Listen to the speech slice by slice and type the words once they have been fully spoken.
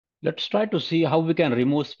Let's try to see how we can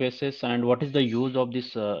remove spaces and what is the use of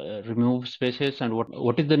this remove spaces and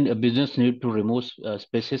what is the business need to remove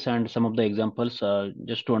spaces and some of the examples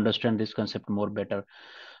just to understand this concept more better.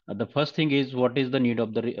 The first thing is what is the need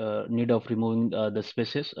of the need of removing the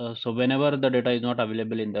spaces. So whenever the data is not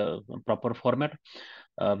available in the proper format,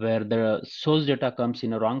 where the source data comes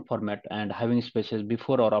in a wrong format and having spaces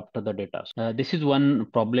before or after the data. This is one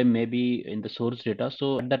problem maybe in the source data.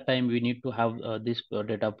 So at that time we need to have this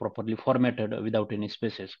data properly formatted without any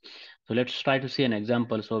spaces. So let's try to see an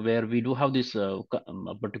example. So where we do have this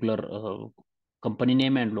particular company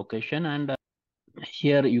name and location, and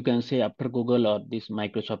here you can say after Google or this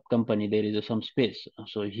Microsoft company there is some space.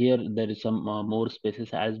 So here there is some more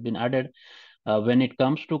spaces has been added. When it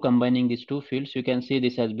comes to combining these two fields, you can see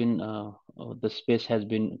this has been the space has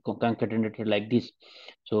been concatenated like this.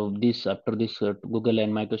 So this after this Google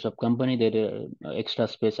and Microsoft company, there is extra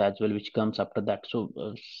space as well, which comes after that. So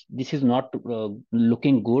this is not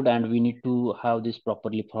looking good, and we need to have this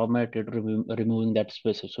properly formatted, removing that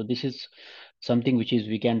spaces. So this is something which is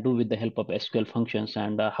we can do with the help of SQL functions,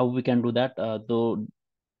 and how we can do that. Though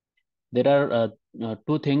there are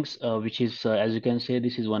two things which is as you can say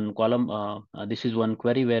this is one column, this is one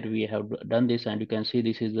query where we have done this, and you can see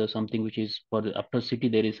this is something which is for the after city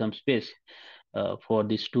there is some space for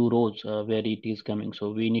these two rows where it is coming.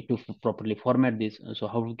 So we need to properly format this. So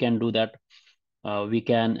how we can do that? We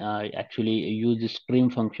can actually use the stream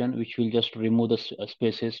function, which will just remove the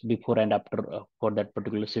spaces before and after for that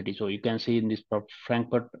particular city. So you can see in this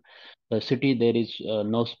Frankfurt city there is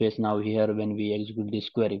no space now here when we execute this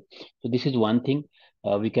query. So this is one thing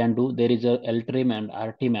we can do. There is a ltrim and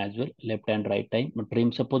rtrim as well, left and right time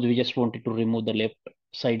trim. Suppose we just wanted to remove the left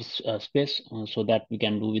side space, so that we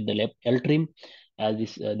can do with the left ltrim, as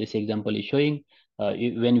this example is showing.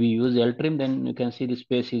 When we use ltrim, then you can see the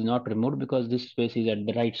space is not removed because this space is at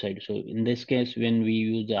the right side. So in this case, when we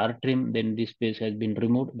use the rtrim, then this space has been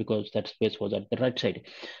removed because that space was at the right side.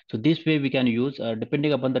 So this way we can use,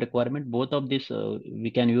 depending upon the requirement, both of this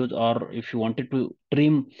we can use, or if you wanted to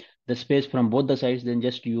trim the space from both the sides, then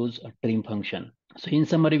just use a trim function. So in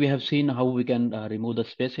summary, we have seen how we can remove the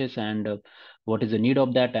spaces and what is the need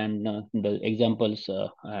of that, and the examples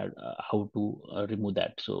how to remove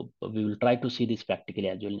that. So we will try to see this practically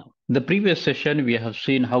as well now. The previous session, we have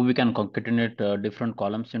seen how we can concatenate different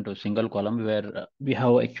columns into a single column, where we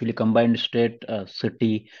have actually combined state,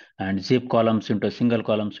 city, and zip columns into a single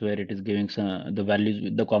columns, where it is giving the values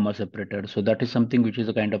with the comma separated. So that is something which is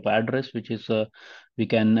a kind of address, which is we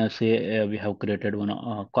can say we have created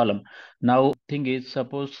one column. Now thing is,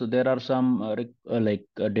 suppose there are some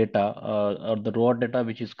data or the raw data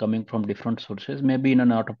which is coming from different sources, maybe in a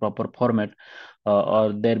not a proper format,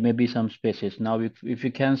 or there may be some spaces. Now if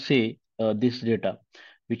you can see this data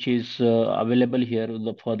which is available here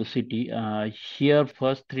for the city, here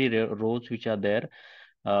first three rows which are there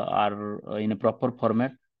are in a proper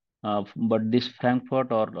format. But this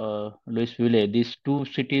Frankfurt or Louisville, these two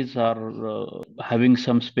cities are having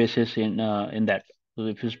some spaces in that. So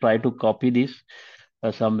if you try to copy this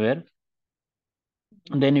somewhere,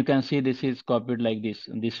 then you can see this is copied like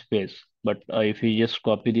this space. But if you just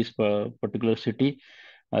copy this particular city,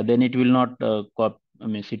 then it will not copy. I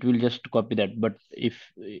mean, it will just copy that. But if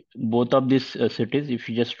both of these cities, if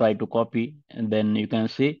you just try to copy, and then you can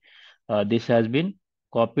see this has been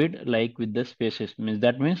copied like with the spaces. Means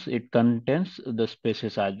that means it contains the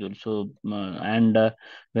spaces as well. So and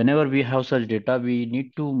whenever we have such data, we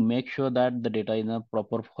need to make sure that the data in a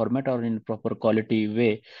proper format or in proper quality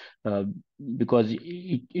way, uh, because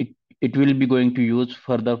it will be going to use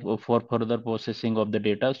further for further processing of the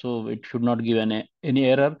data. So it should not give any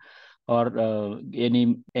error or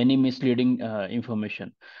any misleading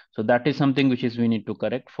information. So that is something which is we need to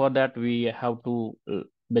correct. For that we have to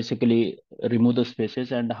basically remove the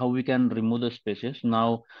spaces. And how we can remove the spaces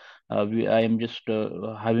now, I am just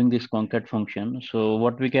having this concat function. So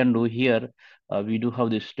what we can do here, we do have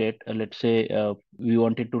this state. Let's say we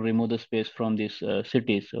wanted to remove the space from this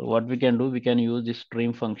city. So what we can do, we can use this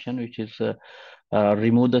stream function, which is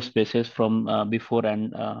remove the spaces from before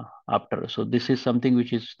and after. So this is something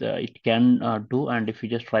which is it can do. And if you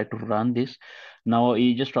just try to run this, now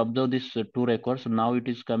you just observe this two records. Now it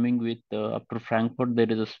is coming with after Frankfurt there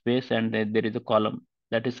is a space, and there is a column.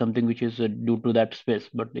 That is something which is due to that space.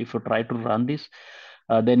 But if you try to run this,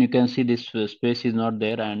 then you can see this space is not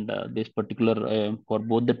there, and this particular for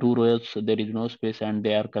both the two rows there is no space, and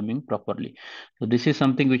they are coming properly. So this is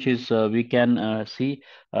something which is we can see.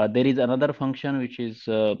 There is another function which is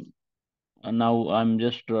now I'm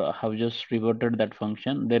just have just reverted that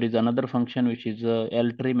function. There is another function which is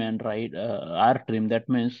ltrim and right rtrim. That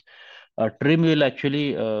means Trim will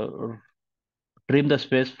actually trim the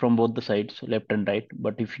space from both the sides, left and right.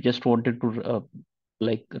 But if you just wanted to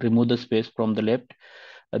like remove the space from the left,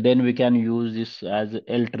 then we can use this as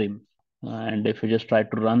L trim. And if you just try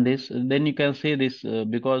to run this, then you can see this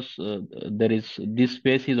because there is this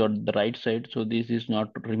space is on the right side, so this is not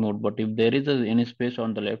removed. But if there is any space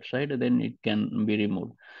on the left side, then it can be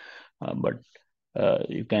removed. But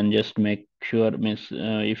you can just make sure means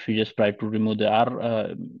if you just try to remove the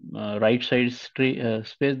R right side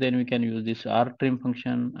space, then we can use this R trim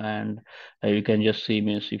function, and you can just see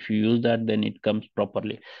means if you use that, then it comes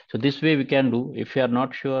properly. So this way we can do. If you are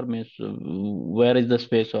not sure means where is the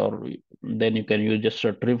space, or then you can use just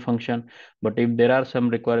a trim function. But if there are some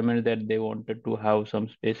requirements that they wanted to have some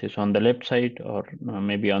spaces on the left side, or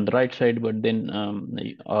maybe on the right side, but then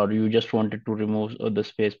or you just wanted to remove the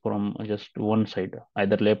space from just one side,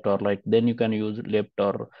 either left or right, then you can use left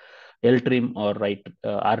or L trim, or right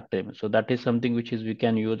R trim. So that is something which is we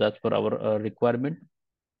can use as per our requirement.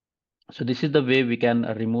 So this is the way we can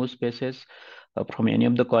remove spaces from any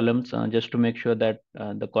of the columns, just to make sure that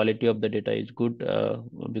the quality of the data is good,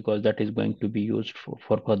 because that is going to be used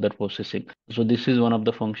for further processing. So this is one of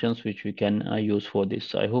the functions which we can use for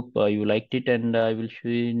this. I hope you liked it, and I will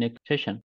see you next session.